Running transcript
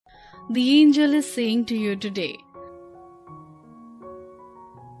The angel is saying to you today,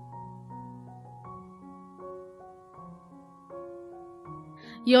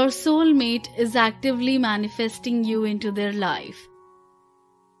 your soulmate is actively manifesting you into their life.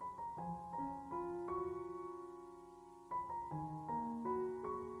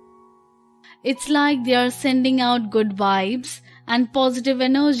 It's like they are sending out good vibes and positive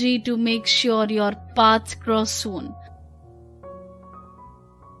energy to make sure your paths cross soon.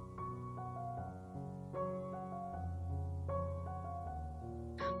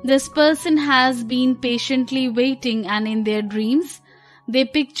 This person has been patiently waiting, and in their dreams, they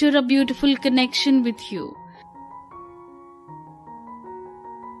picture a beautiful connection with you.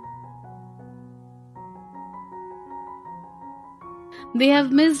 They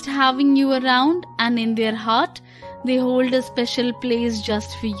have missed having you around, and in their heart, they hold a special place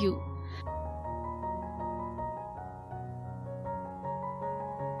just for you.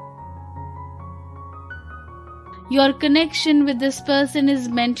 Your connection with this person is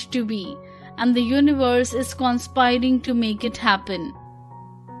meant to be, and the universe is conspiring to make it happen.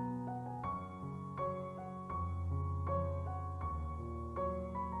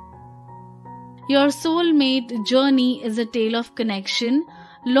 Your soulmate journey is a tale of connection,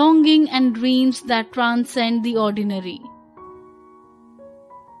 longing, and dreams that transcend the ordinary.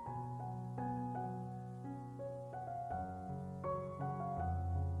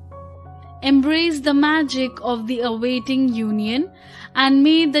 Embrace the magic of the awaiting union, and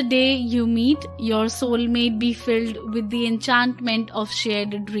may the day you meet your soulmate be filled with the enchantment of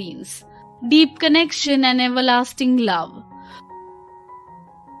shared dreams, deep connection, and everlasting love.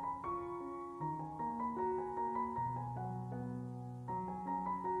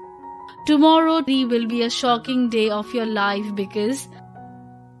 Tomorrow will be a shocking day of your life, because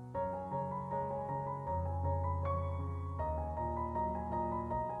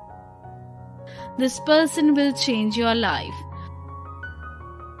this person will change your life.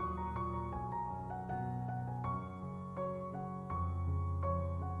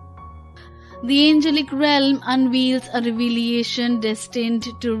 The angelic realm unveils a revelation destined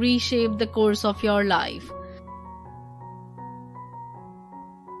to reshape the course of your life.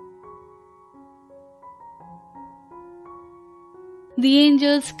 The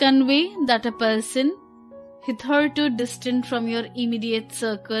angels convey that a person, hitherto distant from your immediate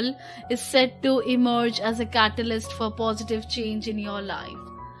circle, is set to emerge as a catalyst for positive change in your life.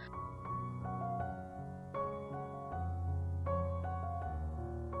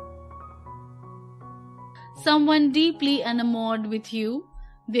 Someone deeply enamored with you,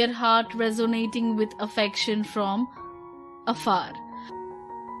 their heart resonating with affection from afar.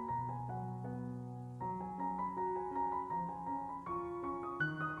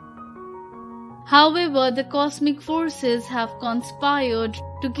 However, the cosmic forces have conspired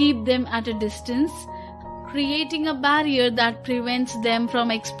to keep them at a distance, creating a barrier that prevents them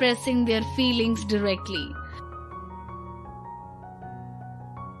from expressing their feelings directly.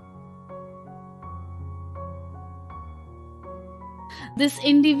 This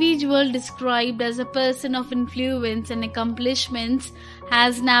individual, described as a person of influence and accomplishments,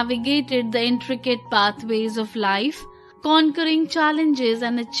 has navigated the intricate pathways of life, conquering challenges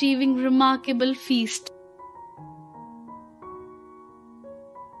and achieving remarkable feats.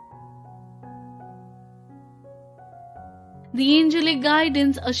 The angelic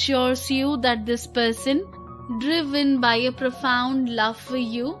guidance assures you that this person, driven by a profound love for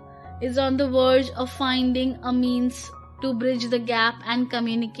you, is on the verge of finding a means to bridge the gap and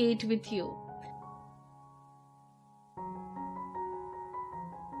communicate with you.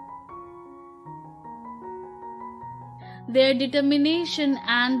 Their determination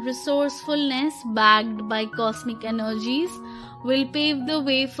and resourcefulness, backed by cosmic energies, will pave the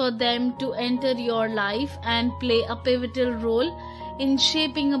way for them to enter your life and play a pivotal role in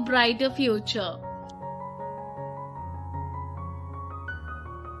shaping a brighter future.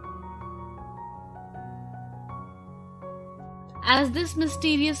 As this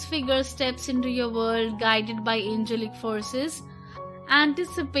mysterious figure steps into your world guided by angelic forces,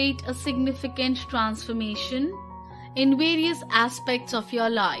 anticipate a significant transformation in various aspects of your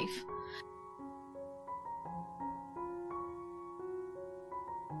life.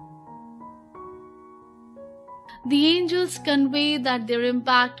 The angels convey that their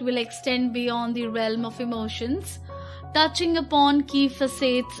impact will extend beyond the realm of emotions, touching upon key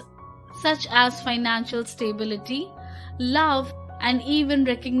facets such as financial stability, love, and even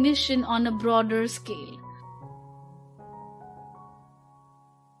recognition on a broader scale.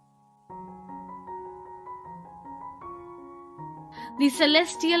 The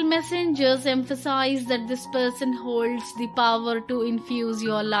celestial messengers emphasize that this person holds the power to infuse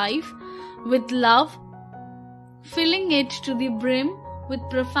your life with love, filling it to the brim with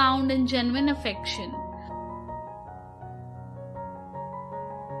profound and genuine affection.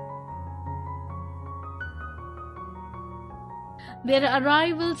 Their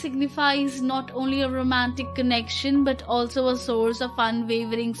arrival signifies not only a romantic connection but also a source of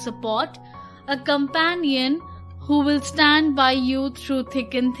unwavering support, a companion who will stand by you through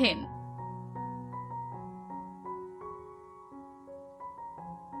thick and thin.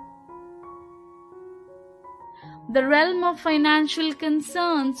 The realm of financial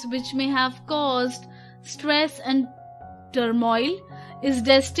concerns, which may have caused stress and turmoil, is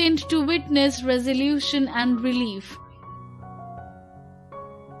destined to witness resolution and relief.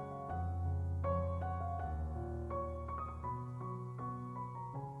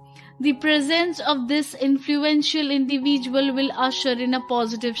 The presence of this influential individual will usher in a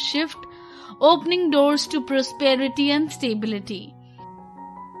positive shift, opening doors to prosperity and stability.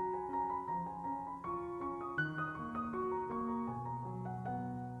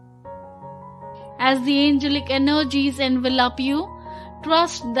 As the angelic energies envelop you,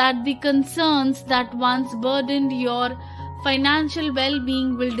 trust that the concerns that once burdened your financial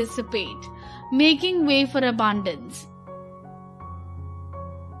well-being will dissipate, making way for abundance.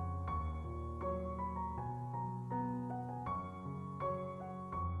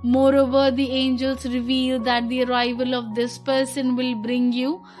 Moreover, the angels reveal that the arrival of this person will bring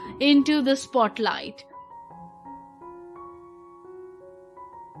you into the spotlight.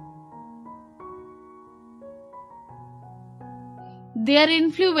 Their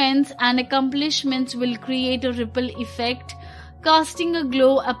influence and accomplishments will create a ripple effect, casting a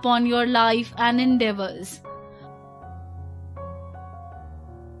glow upon your life and endeavors.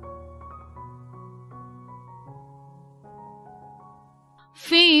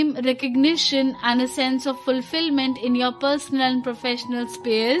 Fame, recognition, and a sense of fulfillment in your personal and professional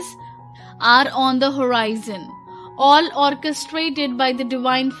spheres are on the horizon, all orchestrated by the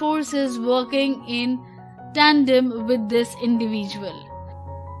divine forces working in tandem with this individual.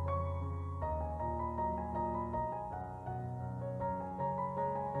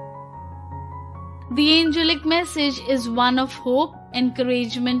 The angelic message is one of hope,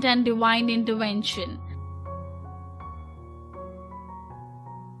 encouragement, and divine intervention.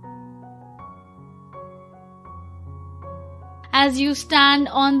 As you stand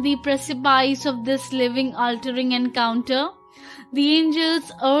on the precipice of this living-altering encounter, the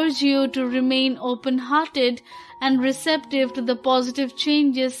angels urge you to remain open-hearted and receptive to the positive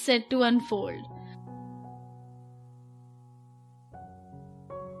changes set to unfold.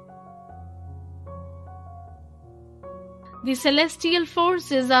 The celestial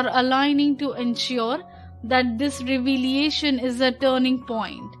forces are aligning to ensure that this revelation is a turning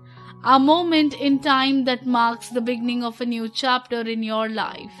point, a moment in time that marks the beginning of a new chapter in your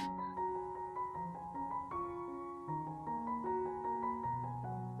life.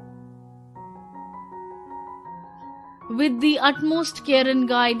 With the utmost care and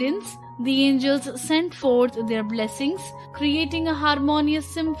guidance, the angels sent forth their blessings, creating a harmonious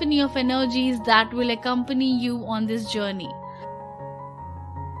symphony of energies that will accompany you on this journey.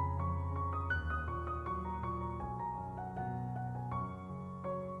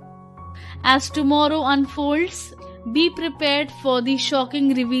 As tomorrow unfolds, be prepared for the shocking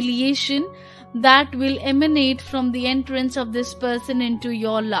revelation that will emanate from the entrance of this person into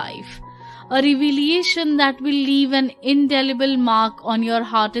your life. A revelation that will leave an indelible mark on your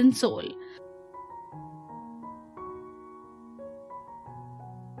heart and soul.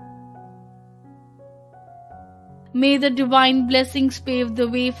 May the divine blessings pave the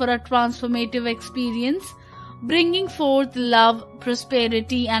way for a transformative experience, bringing forth love,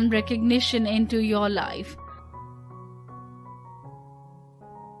 prosperity, and recognition into your life.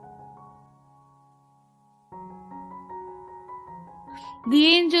 The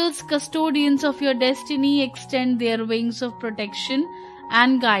angels, custodians of your destiny, extend their wings of protection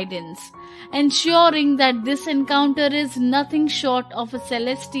and guidance, ensuring that this encounter is nothing short of a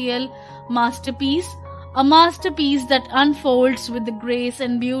celestial masterpiece, a masterpiece that unfolds with the grace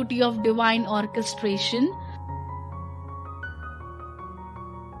and beauty of divine orchestration.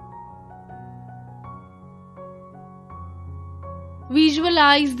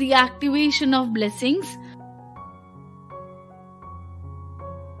 Visualize the activation of blessings.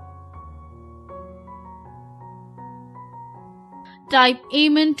 Type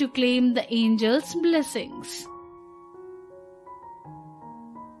Amen to claim the angels' blessings.